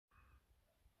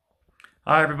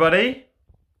Hi everybody.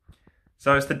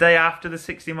 So it's the day after the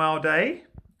 60-mile day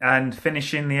and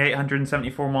finishing the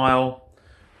 874-mile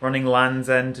running Land's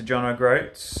End to John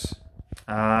O'Groats.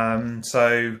 Yeah,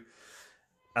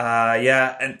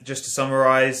 and just to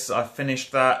summarise, I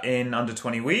finished that in under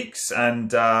 20 weeks,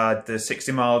 and the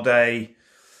 60-mile day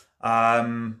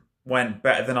went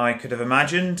better than I could have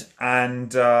imagined,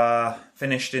 and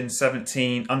finished in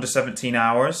under 17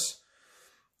 hours,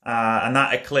 and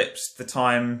that eclipsed the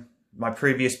time, my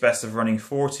previous best of running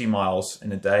 40 miles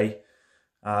in a day,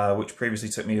 which previously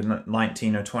took me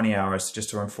 19 or 20 hours just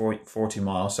to run 40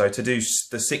 miles. So to do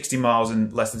the 60 miles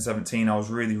in less than 17, I was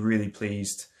really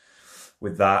pleased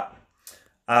with that.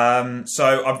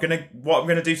 So what I'm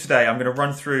gonna do today, I'm gonna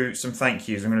run through some thank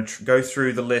yous. I'm gonna go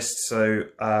through the list so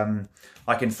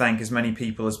I can thank as many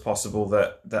people as possible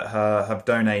that have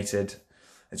donated.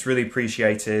 It's really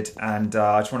appreciated, and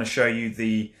I just want to show you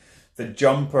the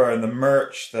jumper and the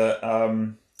merch that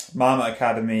Mama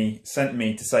Academy sent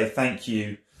me to say thank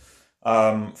you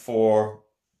for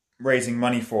raising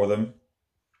money for them.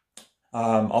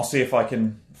 I'll see if I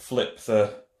can flip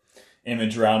the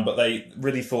image around, but they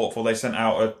really thoughtful. They sent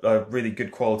out a really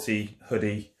good quality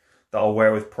hoodie that I'll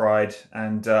wear with pride,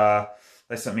 and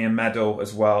they sent me a medal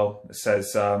as well that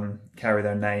says carry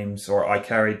their names, or I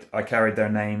carried their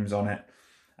names on it,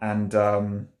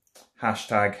 and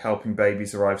hashtag helping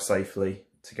babies arrive safely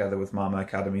together with Mama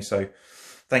Academy. So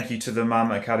thank you to the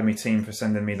Mama Academy team for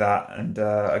sending me that, and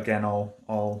again,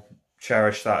 I'll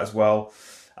cherish that as well.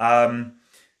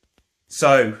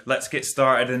 So let's get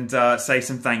started and say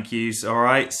some thank yous. All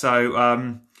right,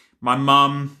 so my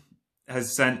mum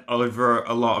has sent over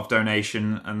a lot of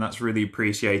donation, and that's really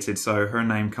appreciated. So her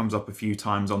name comes up a few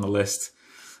times on the list,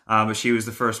 but she was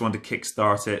the first one to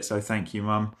kickstart it, so thank you,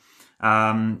 Mum.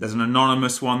 There's an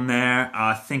anonymous one there.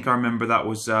 I think I remember that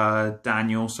was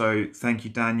Daniel, so thank you,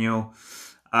 Daniel.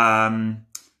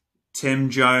 Tim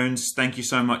Jones, thank you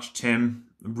so much, Tim.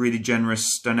 Really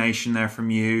generous donation there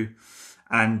from you.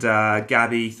 And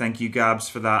Gabby, thank you, Gabs,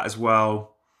 for that as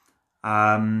well.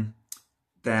 Then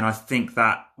I think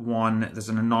that one, there's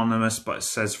an anonymous, but it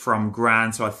says from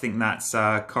Gran, so I think that's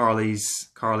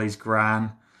Carly's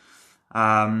Gran.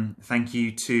 Thank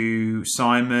you to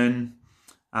Simon.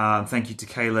 Thank you to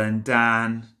Kayla and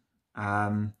Dan.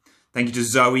 Thank you to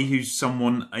Zoe, who's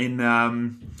someone in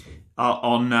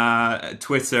on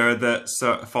Twitter that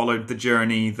followed the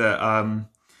journey that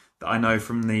I know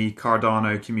from the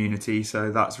Cardano community. So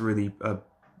that's really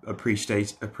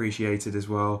appreciated as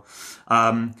well.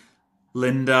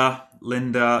 Linda,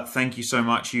 thank you so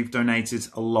much. You've donated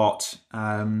a lot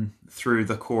through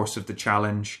the course of the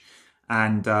challenge.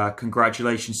 And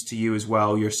congratulations to you as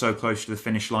well. You're so close to the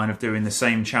finish line of doing the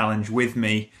same challenge with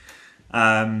me.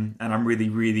 And I'm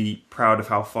really proud of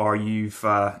how far you've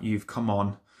come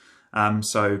on.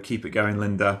 So keep it going,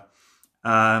 Linda.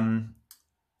 Autumn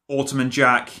and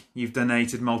Jack, you've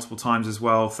donated multiple times as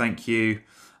well. Thank you.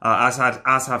 As have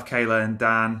Kayla and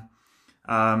Dan.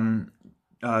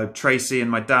 Tracy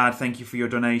and my dad, thank you for your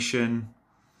donation.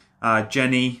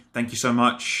 Jenny, thank you so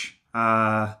much.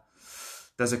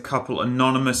 There's a couple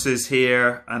anonymouses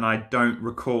here, and I don't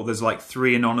recall. There's like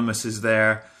 3 anonymouses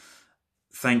there.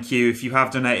 Thank you. If you have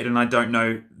donated and I don't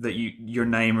know that your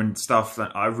name and stuff,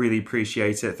 I really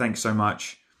appreciate it. Thanks so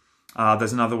much.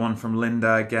 There's another one from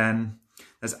Linda again.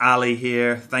 There's Ali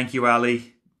here. Thank you,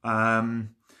 Ali.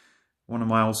 One of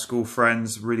my old school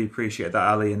friends. Really appreciate that,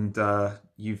 Ali. And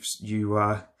you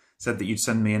said that you'd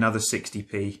send me another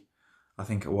 60p. I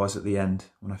think it was at the end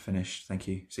when I finished. Thank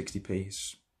you.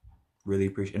 60p. Really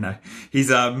appreciate it. No, he's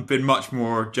been much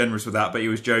more generous with that, but he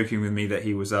was joking with me that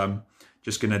he was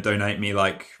just going to donate me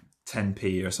like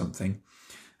 10p or something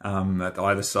at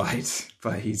either side.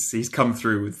 But he's come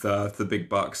through with the big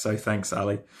bucks, so thanks,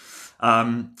 Ali.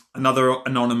 Another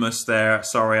anonymous there.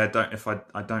 Sorry, I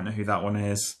don't know who that one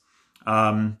is.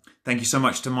 Thank you so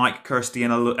much to Mike, Kirsty,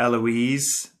 and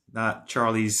Eloise, that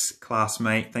Charlie's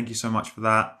classmate. Thank you so much for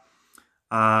that.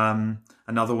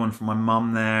 Another one from my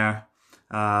mum there.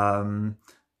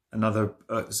 Another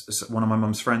one of my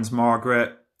mum's friends,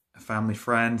 Margaret, a family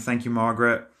friend. Thank you,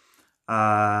 Margaret.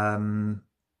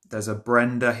 There's a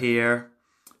Brenda here.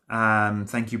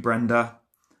 Thank you, Brenda.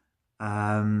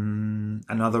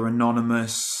 Another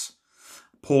anonymous,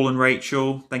 Paul and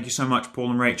Rachel. Thank you so much,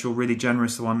 Paul and Rachel. Really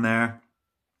generous one there.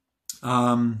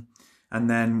 And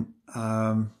then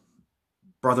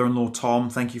brother-in-law Tom,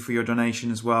 thank you for your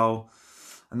donation as well.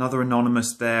 Another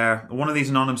anonymous there. One of these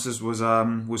anonymouses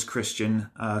was Christian,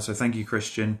 so thank you,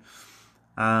 Christian.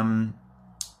 Kayla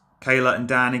and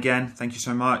Dan again, thank you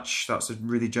so much. That's a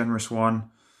really generous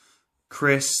one.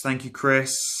 Chris, thank you,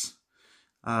 Chris.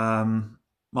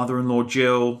 Mother-in-law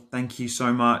Jill, thank you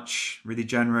so much. Really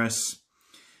generous.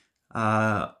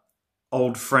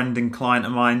 Old friend and client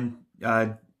of mine,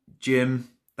 Jim.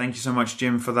 Thank you so much,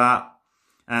 Jim, for that.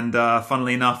 And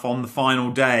funnily enough, on the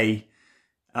final day,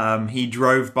 he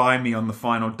drove by me on the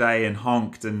final day and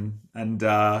honked, and it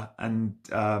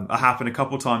happened a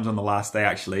couple times on the last day,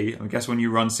 actually. I guess when you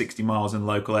run 60 miles in the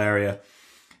local area,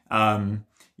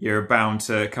 you're bound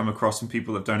to come across some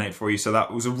people that donate for you. So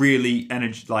that was a really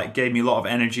gave me a lot of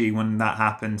energy when that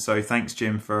happened. So thanks,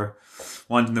 Jim, for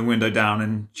winding the window down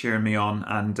and cheering me on.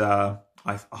 And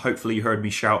hopefully you heard me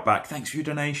shout back, thanks for your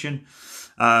donation.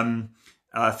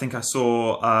 I think I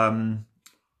saw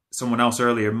someone else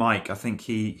earlier, Mike. I think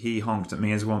he honked at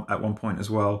me at one point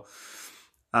as well.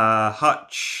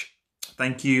 Hutch,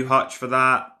 thank you, Hutch, for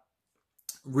that.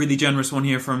 Really generous one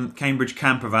here from Cambridge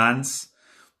Campervans.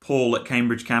 Paul at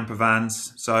Cambridge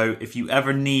Campervans. So if you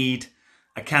ever need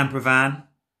a camper van,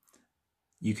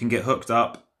 you can get hooked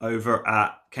up over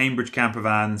at Cambridge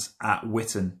Campervans at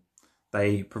Witton.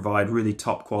 They provide really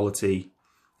top quality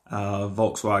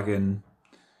Volkswagen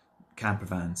camper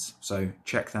vans. So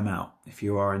check them out if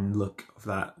you are in the look of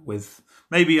that. With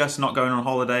maybe us not going on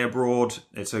holiday abroad,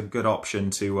 it's a good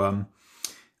option to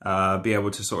be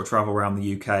able to sort of travel around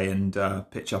the UK and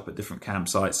pitch up at different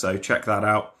campsites. So check that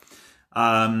out.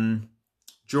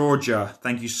 Georgia,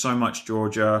 thank you so much,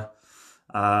 Georgia.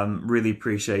 Really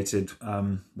appreciated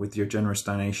with your generous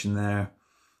donation there.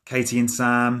 Katie and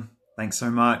Sam, thanks so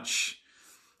much.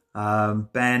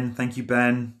 Ben, thank you,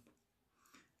 Ben.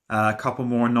 A couple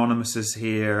more anonymouses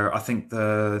here. I think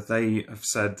they have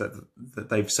said that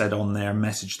they've said on their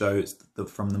message though it's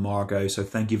from the Margot. So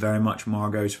thank you very much,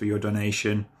 Margot's, for your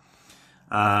donation.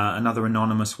 Another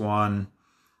anonymous one.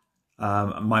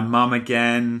 My mum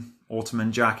again. Autumn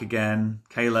and Jack again,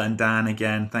 Kayla and Dan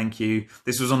again, thank you.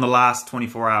 This was on the last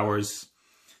 24 hours.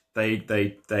 They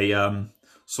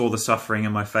saw the suffering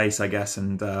in my face, I guess,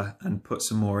 and put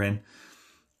some more in.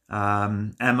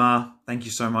 Emma, thank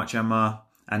you so much, Emma,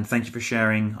 and thank you for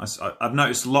sharing. I've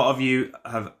noticed a lot of you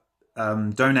have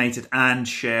donated and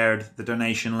shared the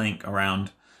donation link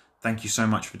around. Thank you so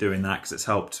much for doing that, because it's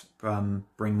helped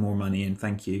bring more money in.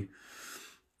 Thank you.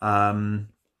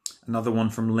 Another one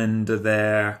from Linda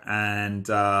there, and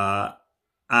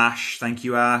Ash, thank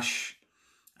you, Ash.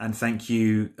 And thank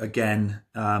you again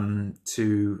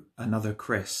to another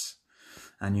Chris.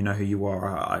 And you know who you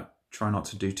are. I try not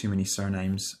to do too many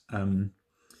surnames in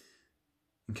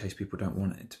case people don't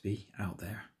want it to be out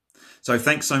there. So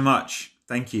thanks so much.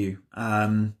 Thank you.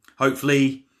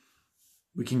 Hopefully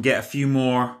we can get a few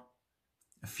more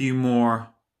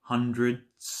hundreds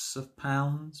of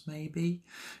pounds maybe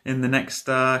in the next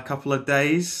couple of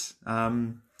days.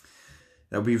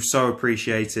 That'll be so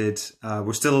appreciated.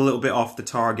 We're still a little bit off the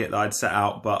target that I'd set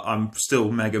out, but I'm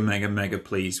still mega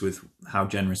pleased with how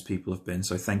generous people have been.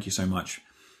 So thank you so much.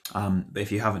 But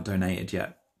if you haven't donated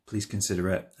yet, please consider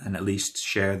it and at least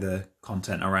share the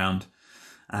content around.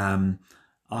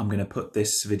 I'm going to put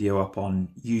this video up on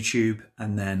YouTube,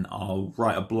 and then I'll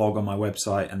write a blog on my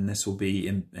website, and this will be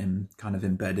kind of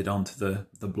embedded onto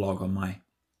the blog on my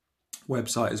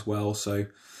website as well. So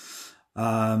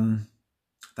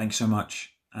thanks so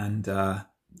much. And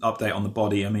update on the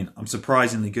body. I mean, I'm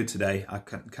surprisingly good today. I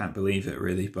can't believe it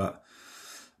really, but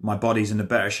my body's in a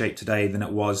better shape today than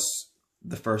it was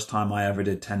the first time I ever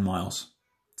did 10 miles.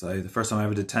 So the first time I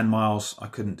ever did 10 miles, I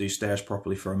couldn't do stairs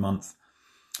properly for a month.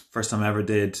 First time I ever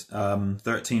did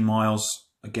 13 miles,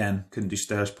 again, couldn't do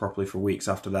stairs properly for weeks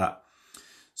after that.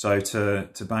 So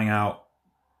to bang out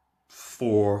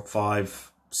 4,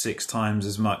 5, 6 times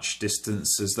as much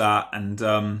distance as that,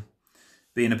 and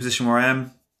be in a position where I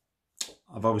am,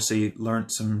 I've obviously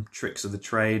learnt some tricks of the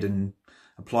trade and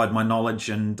applied my knowledge,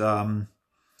 and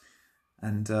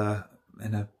in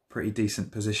a pretty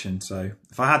decent position. So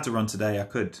if I had to run today, I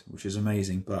could, which is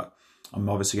amazing, but I'm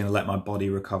obviously going to let my body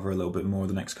recover a little bit more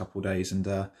the next couple of days and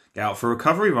get out for a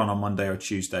recovery run on Monday or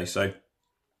Tuesday. So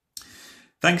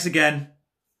thanks again.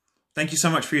 Thank you so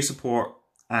much for your support,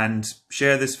 and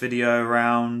share this video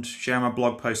around, share my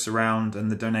blog posts around and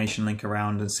the donation link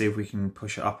around, and see if we can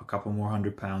push it up a couple more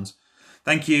 £100.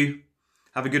 Thank you.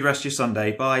 Have a good rest of your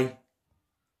Sunday. Bye.